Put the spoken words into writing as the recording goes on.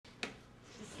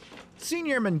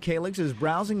Senior Airman Calix is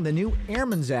browsing the new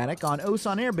Airman's attic on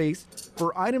Osan Air Base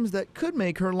for items that could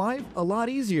make her life a lot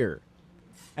easier.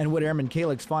 And what Airman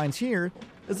Calix finds here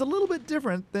is a little bit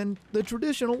different than the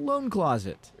traditional loan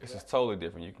closet. It's just totally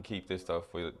different. You can keep this stuff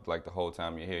for like the whole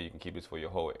time you're here. You can keep this for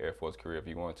your whole Air Force career if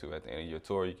you want to. At the end of your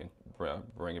tour, you can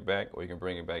bring it back, or you can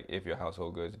bring it back if your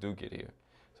household goods do get here.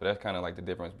 So that's kind of like the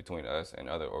difference between us and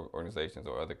other organizations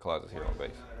or other closets here on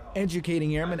base.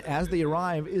 Educating airmen as they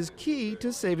arrive is key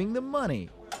to saving them money.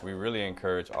 We really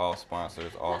encourage all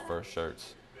sponsors, all first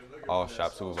shirts, all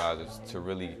shop supervisors to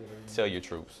really tell your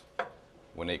troops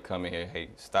when they come in here, hey,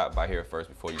 stop by here first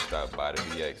before you stop by the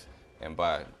VX and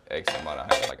buy X amount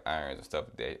of items like irons and stuff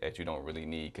that you don't really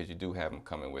need, because you do have them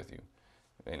coming with you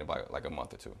in about like a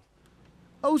month or two.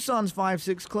 Osan's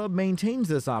 5-6 Club maintains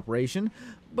this operation,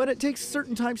 but it takes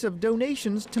certain types of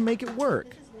donations to make it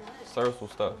work. Serviceable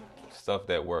stuff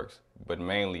that works, but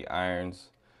mainly irons.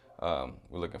 We're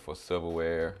looking for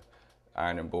silverware,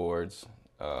 ironing boards,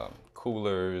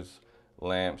 coolers,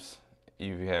 lamps.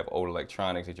 If you have old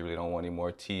electronics that you really don't want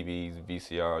anymore, TVs,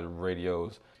 VCRs,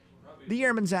 radios. The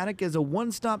Airman's Attic is a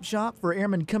one-stop shop for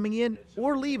airmen coming in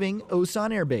or leaving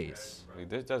Osan Air Base.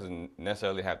 This doesn't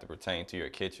necessarily have to pertain to your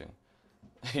kitchen,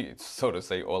 so to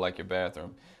say, or like your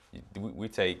bathroom. We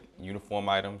take uniform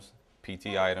items,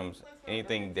 PT items,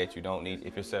 anything that you don't need.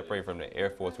 If you're separated from the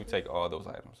Air Force, we take all those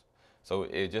items. So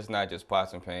it's just not just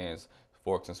pots and pans,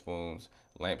 forks and spoons,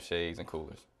 lampshades and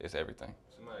coolers. It's everything.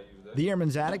 The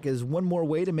Airman's Attic is one more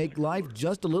way to make life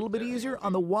just a little bit easier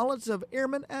on the wallets of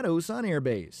airmen at Osan Air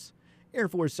Base. Air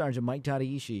Force Sergeant Mike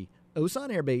Tadaishi,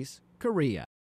 Osan Air Base, Korea.